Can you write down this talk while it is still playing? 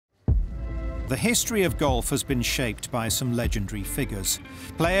The history of golf has been shaped by some legendary figures,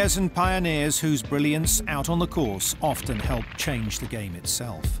 players and pioneers whose brilliance out on the course often helped change the game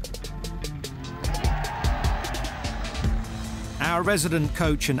itself. Our resident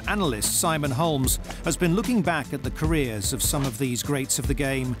coach and analyst, Simon Holmes, has been looking back at the careers of some of these greats of the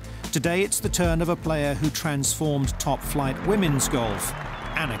game. Today it's the turn of a player who transformed top-flight women's golf,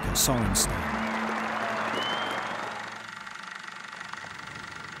 Annika Sörenstam.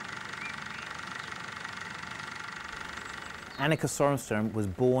 Annika Sörenstam was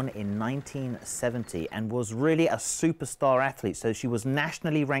born in 1970 and was really a superstar athlete. So she was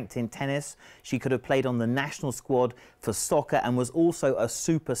nationally ranked in tennis. She could have played on the national squad for soccer and was also a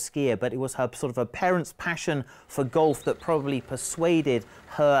super skier. But it was her sort of her parents' passion for golf that probably persuaded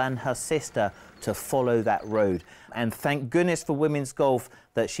her and her sister to follow that road. And thank goodness for women's golf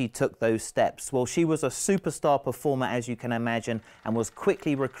that she took those steps. Well, she was a superstar performer, as you can imagine, and was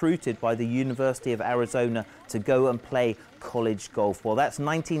quickly recruited by the University of Arizona to go and play college golf. Well, that's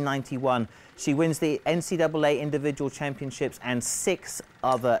 1991. She wins the NCAA individual championships and 6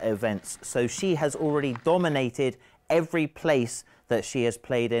 other events. So she has already dominated every place that she has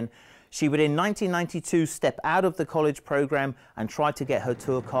played in. She would in 1992 step out of the college program and try to get her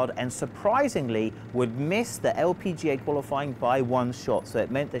tour card, and surprisingly would miss the LPGA qualifying by 1 shot. So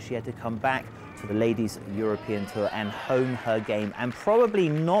it meant that she had to come back to the Ladies European Tour and hone her game, and probably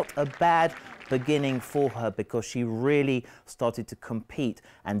not a bad beginning for her because she really started to compete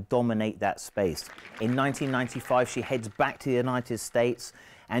and dominate that space. In 1995 she heads back to the United States,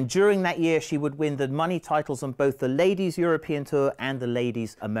 and during that year she would win the money titles on both the Ladies European Tour and the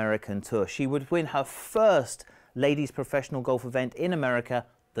Ladies American Tour. She would win her first ladies professional golf event in America,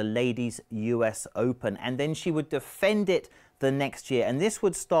 the Ladies US Open, and then she would defend it the next year, and this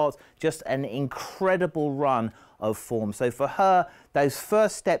would start just an incredible run of form. So for her, those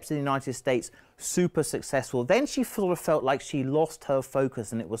first steps in the United States, super successful. Then she sort of felt like she lost her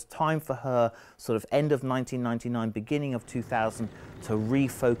focus, and it was time for her, sort of end of 1999, beginning of 2000, to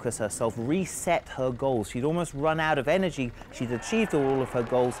refocus herself, reset her goals. She'd almost run out of energy. She'd achieved all of her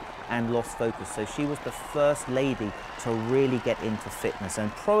goals and lost focus. So she was the first lady to really get into fitness, and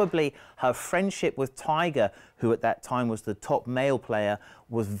probably her friendship with Tiger, who at that time was the top male player,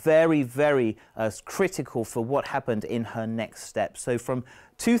 was very, very critical for what happened in her next step. So from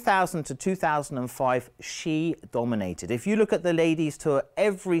 2000 to 2005, she dominated. If you look at the ladies tour,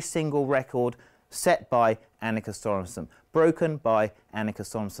 every single record set by Annika Sörenstam, broken by Annika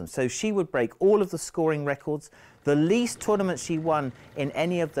Sörenstam. So she would break all of the scoring records. The least tournaments she won in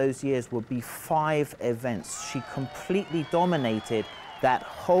any of those years would be 5 events. She completely dominated that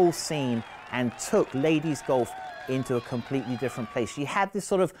whole scene and took ladies golf into a completely different place. She had this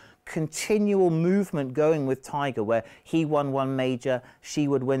sort of continual movement going with Tiger, where he won 1 major, she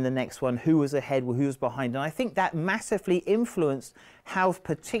would win the next one, who was ahead, who was behind. And I think that massively influenced how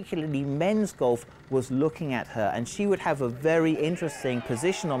particularly men's golf was looking at her. And she would have a very interesting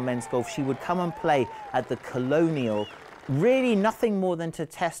position on men's golf. She would come and play at the Colonial, really nothing more than to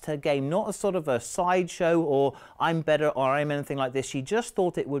test her game, not a sort of a sideshow or I'm better or I'm anything like this. She just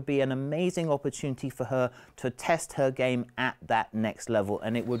thought it would be an amazing opportunity for her to test her game at that next level,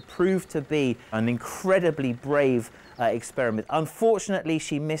 and it would prove to be an incredibly brave experiment. Unfortunately,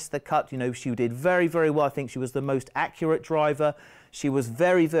 she missed the cut. You know, she did very, very well. I think she was the most accurate driver. She was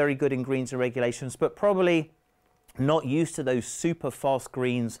very, very good in greens and regulations, but probably not used to those super fast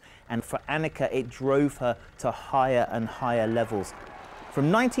greens, and for Annika it drove her to higher and higher levels. From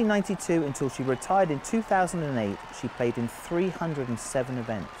 1992 until she retired in 2008, she played in 307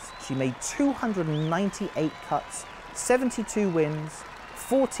 events. She made 298 cuts, 72 wins,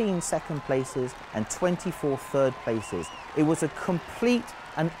 14 second places and 24 third places. It was a complete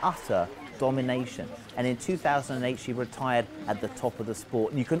and utter domination. And in 2008 she retired at the top of the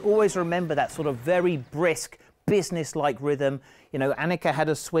sport. And you can always remember that sort of very brisk, business-like rhythm. You know, Annika had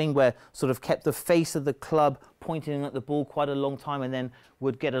a swing where sort of kept the face of the club pointing at the ball quite a long time, and then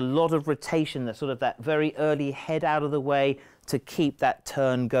would get a lot of rotation, that sort of that very early head out of the way to keep that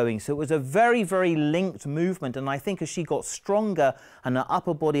turn going. So it was a very, very linked movement, and I think as she got stronger and her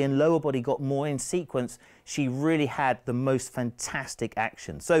upper body and lower body got more in sequence, she really had the most fantastic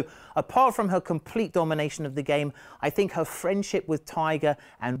action. So apart from her complete domination of the game, I think her friendship with Tiger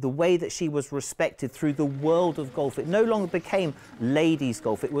and the way that she was respected through the world of golf, it no longer became ladies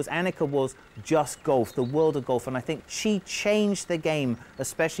golf. It was Annika was just golf, the world of golf, and I think she changed the game,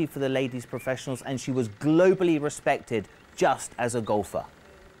 especially for the ladies professionals, and she was globally respected just as a golfer.